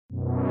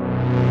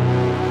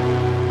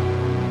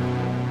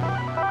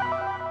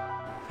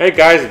Hey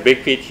guys,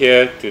 Big Pete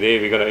here. Today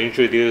we're going to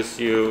introduce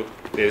you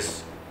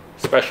this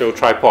special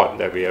tripod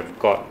that we have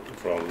got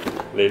from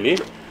lately.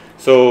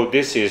 So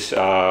this is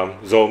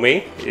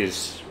ZOMEI.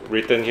 It's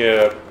written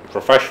here,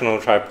 professional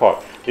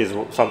tripod. This is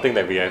something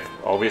that we have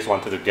always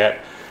wanted to get.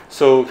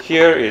 So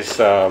here is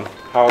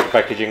how the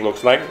packaging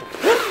looks like.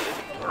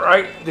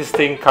 Right, this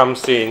thing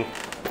comes in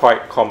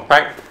quite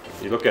compact.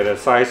 You look at the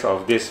size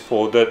of this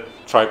folded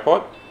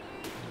tripod,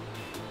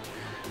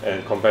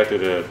 and compared to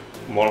the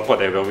monopod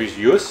that we always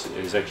use,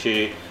 is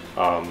actually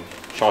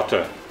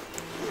shorter.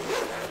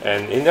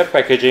 And in that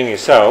packaging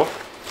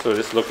itself, so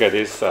just look at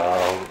this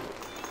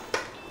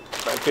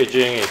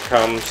packaging. It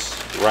comes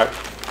wrapped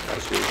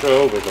as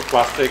usual with the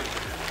plastic,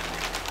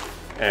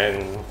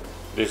 and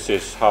this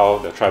is how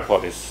the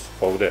tripod is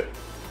folded.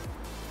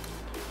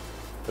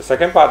 The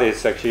second part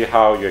is actually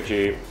how you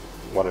actually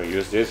want to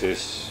use this.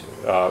 Is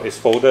it's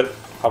folded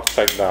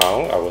upside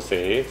down, I would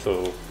say,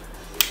 so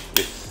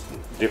it's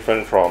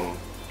different from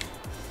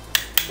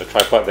the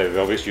tripod that we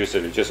always use.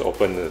 It, you just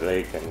open the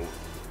leg and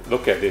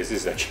look at this.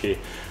 This is actually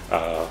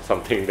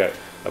something that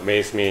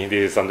amazed me.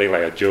 This is something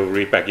like a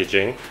jewelry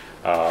packaging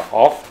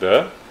of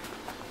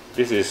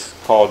this is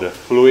called the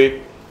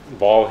fluid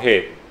ball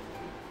head.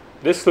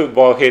 This fluid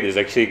ball head is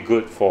actually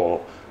good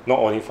for not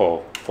only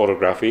for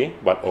photography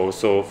but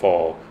also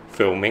for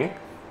filming,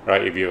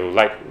 right? If you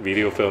like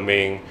video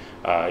filming,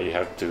 you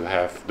have to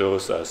have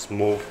those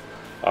smooth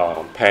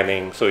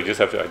panning, so you just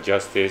have to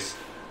adjust this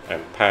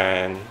and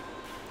pan.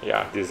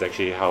 Yeah, this is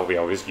actually how we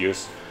always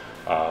use.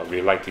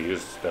 We like to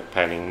use the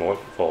panning mode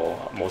for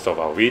most of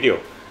our video.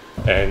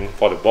 And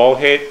for the ball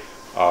head,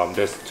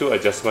 there's two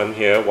adjustments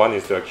here. One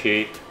is to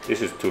actually,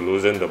 this is to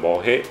loosen the ball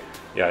head.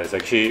 Yeah, it's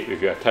actually,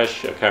 if you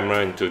attach a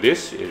camera into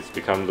this, it's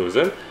become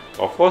loosened.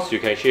 Of course, you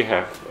can actually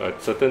have a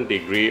certain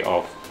degree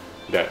of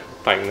that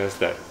tightness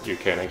that you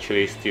can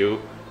actually still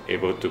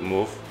able to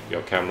move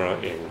your camera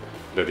in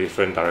the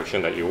different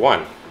direction that you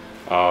want.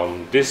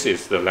 This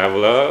is the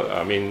leveler.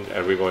 I mean,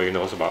 everybody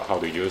knows about how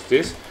to use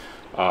this.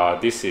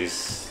 This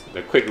is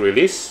the quick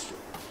release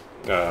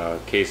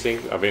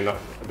casing. I mean, not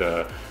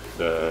the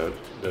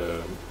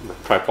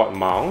tripod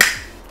mount,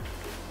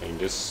 and you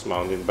just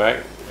mount it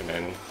back, and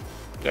then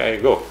there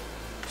you go.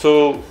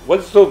 So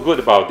what's so good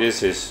about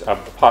this is,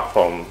 apart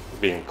from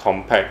being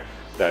compact,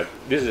 that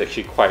this is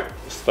actually quite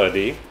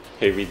sturdy,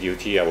 heavy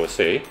duty, I would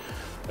say.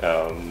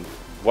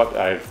 What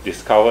I've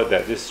discovered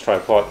that this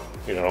tripod,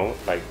 you know,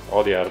 like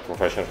all the other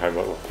professional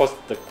tripod, of course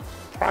the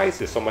price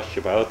is so much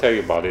cheaper. I'll tell you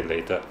about it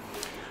later.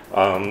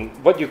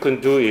 What you can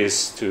do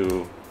is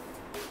to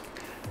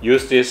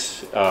use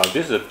this.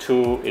 This is a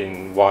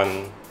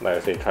 2-in-1, like I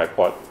say,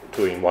 tripod,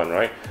 2-in-1,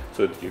 right?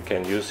 So you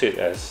can use it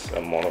as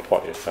a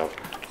monopod itself.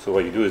 So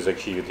what you do is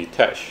actually you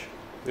detach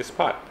this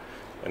part,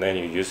 and then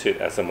you use it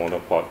as a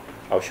monopod.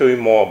 I'll show you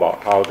more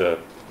about how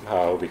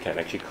we can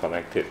actually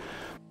connect it.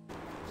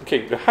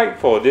 Okay, the height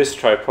for this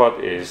tripod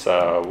is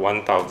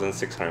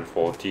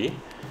 1640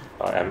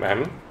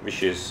 mm,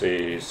 which is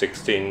a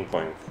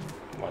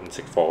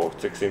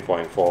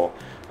 16.4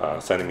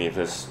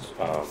 centimeters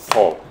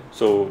tall.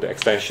 So the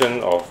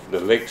extension of the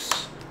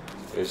legs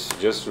is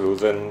just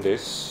loosen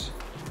this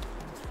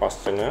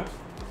fastener,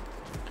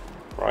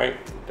 right?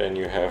 Then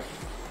you have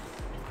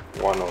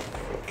one of,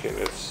 okay,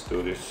 let's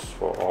do this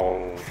for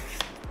all.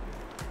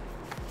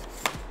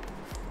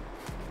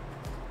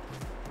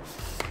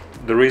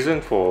 The reason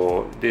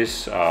for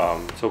this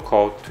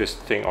so-called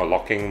twisting or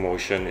locking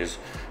motion is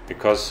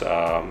because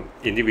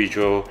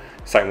individual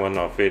segment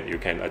of it, you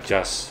can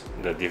adjust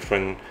the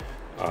different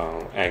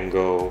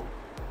angle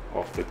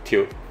of the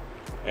tilt,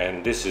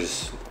 and this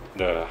is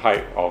the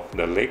height of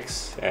the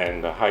legs,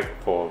 and the height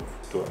for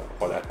the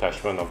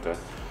attachment of the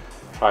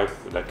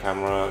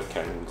camera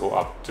can go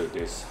up to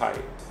this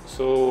height.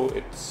 So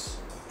it's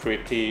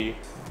pretty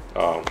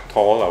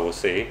tall, I would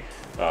say,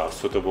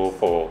 suitable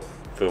for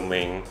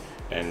filming.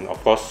 And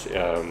of course,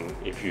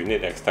 if you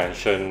need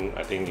extension,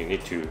 I think you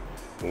need to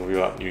move it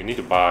up. You need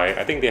to buy,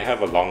 I think they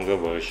have a longer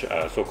version,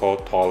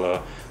 so-called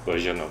taller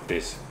version of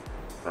this,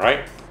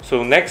 right?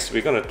 So next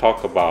we're going to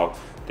talk about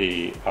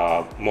the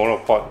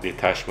monopod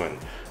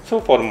detachment. So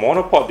for the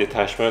monopod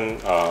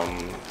detachment,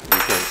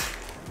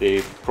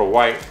 they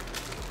provide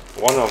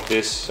one of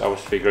this. I was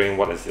figuring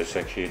what is this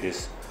actually,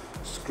 this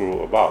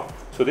screw about.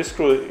 So this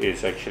screw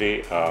is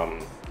actually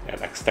an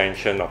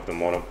extension of the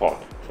monopod.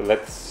 So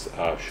let's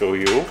show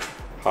you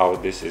how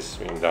this is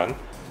being done.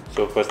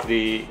 So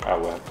firstly, I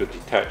will have to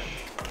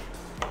detach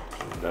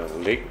the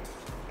leg,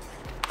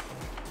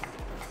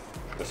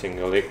 the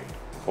single leg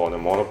for the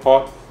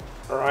monopod.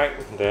 Alright,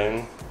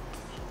 then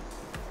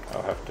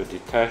I'll have to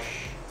detach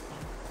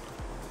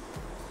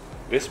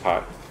this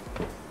part,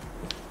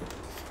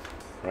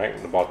 right,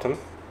 the bottom.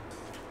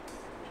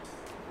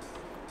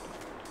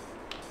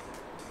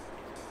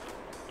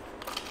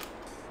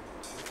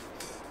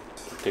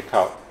 Take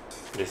out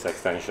this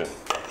extension.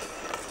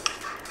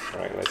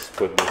 Alright, let's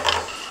put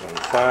this on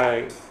the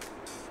side.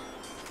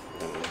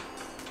 And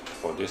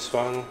for this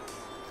one,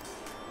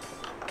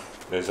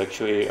 there's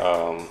actually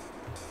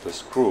the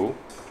screw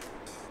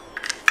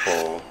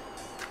for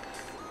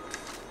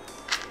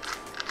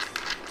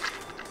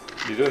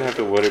you don't have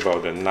to worry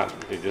about the nut.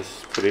 You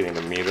just put it in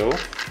the middle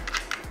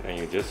and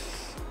you just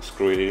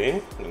screw it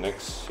in. The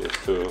next is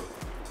to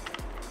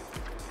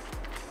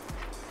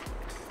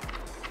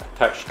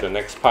attach the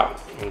next part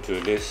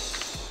into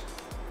this.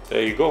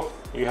 There you go.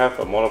 You have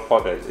a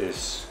monopod that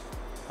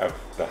have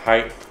the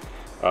height,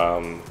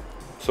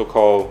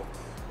 so-called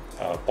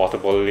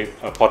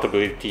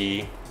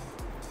portability,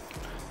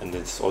 and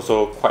it's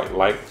also quite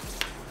light,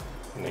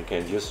 and you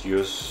can just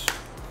use,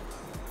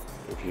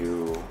 if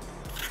you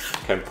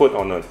can put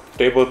on a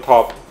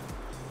tabletop,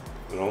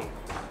 you know,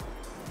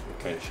 you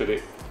can shoot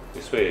it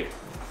this way.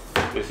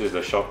 This is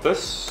the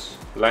shortest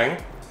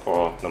length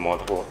for the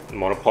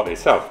monopod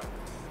itself.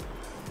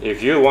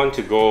 If you want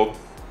to go,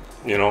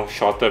 you know,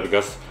 shorter,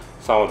 because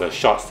some of the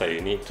shots that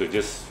you need to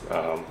just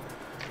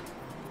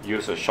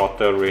use a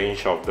shorter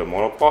range of the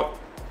monopod,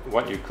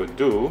 what you could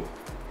do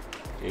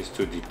is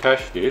to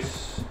detach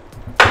this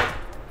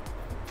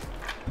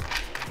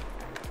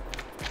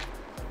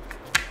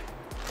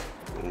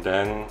and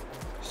then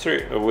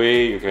straight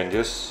away you can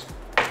just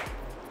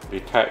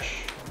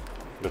detach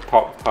the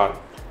top part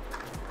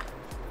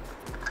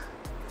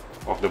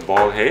of the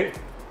ball head.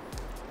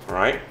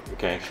 Right, you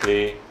can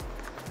actually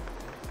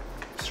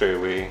straight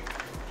away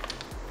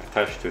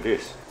attach to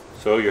this,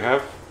 so you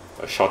have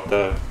a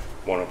shorter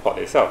monopod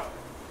itself.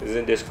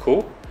 Isn't this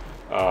cool?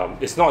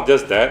 It's not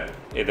just that,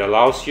 it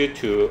allows you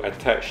to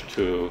attach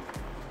to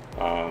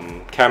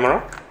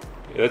camera.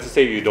 Let's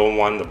say you don't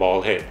want the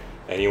ball head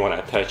and you want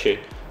to attach it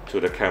to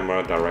the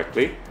camera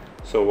directly.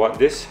 So what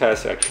this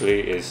has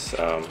actually is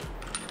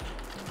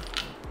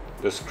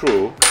the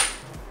screw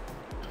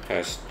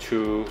has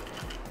two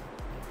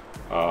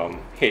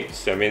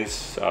heads. That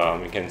means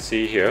you can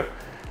see here,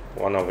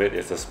 one of it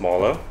is a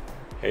smaller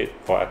head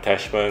for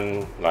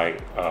attachment,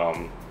 like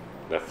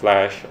the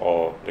flash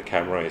or the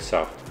camera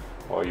itself,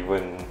 or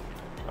even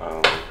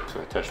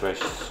to attach.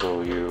 Let's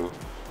show you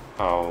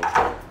how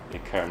the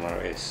camera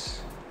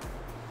is.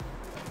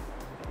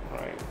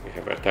 Right, we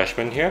have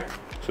attachment here.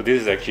 So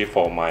this is actually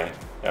for my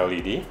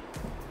LED.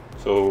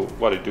 So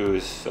what I do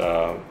is,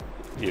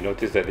 you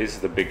notice that this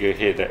is the bigger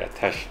head that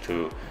attached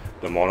to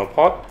the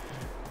monopod,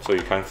 so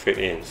you can't fit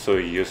in. So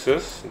it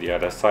uses the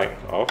other side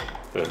of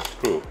the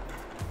screw.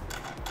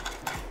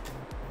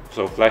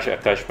 So flash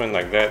attachment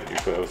like that, you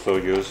could also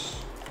use.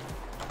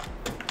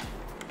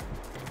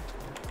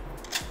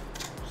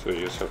 So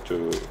you just have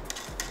to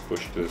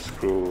push the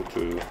screw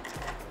to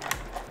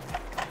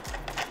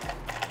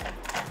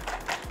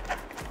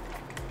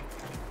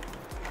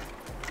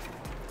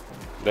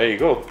there you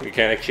go. You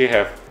can actually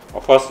have,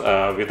 of course,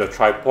 with the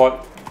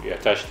tripod, you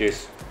attach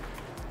this.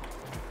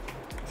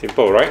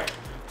 Simple, right?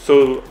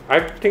 So I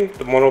think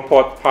the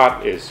monopod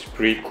part is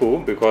pretty cool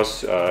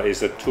because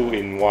it's a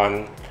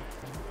two-in-one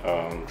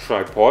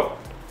tripod,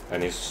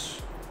 and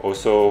it's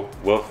also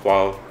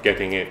worthwhile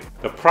getting it.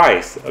 The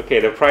price, okay,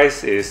 the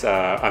price is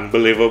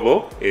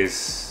unbelievable.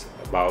 It's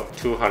about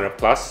 200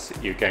 plus.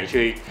 You can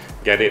actually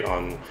get it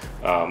on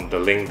the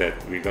link that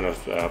we're gonna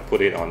put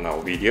it on our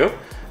video.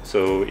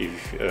 So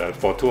if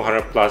for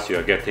 200 plus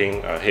you're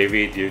getting a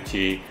heavy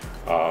duty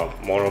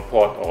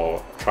monopod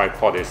or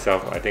tripod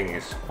itself, I think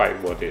it's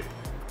quite worth it.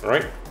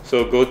 Alright,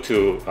 so go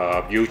to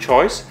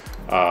UCHOICE.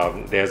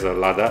 There's a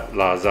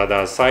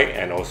Lazada site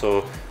and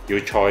also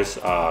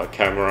UCHOICE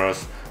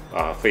cameras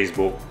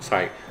Facebook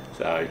site.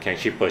 You can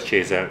actually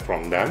purchase that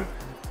from them.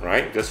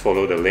 Right, just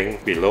follow the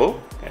link below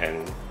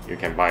and you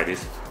can buy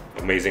this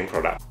amazing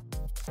product.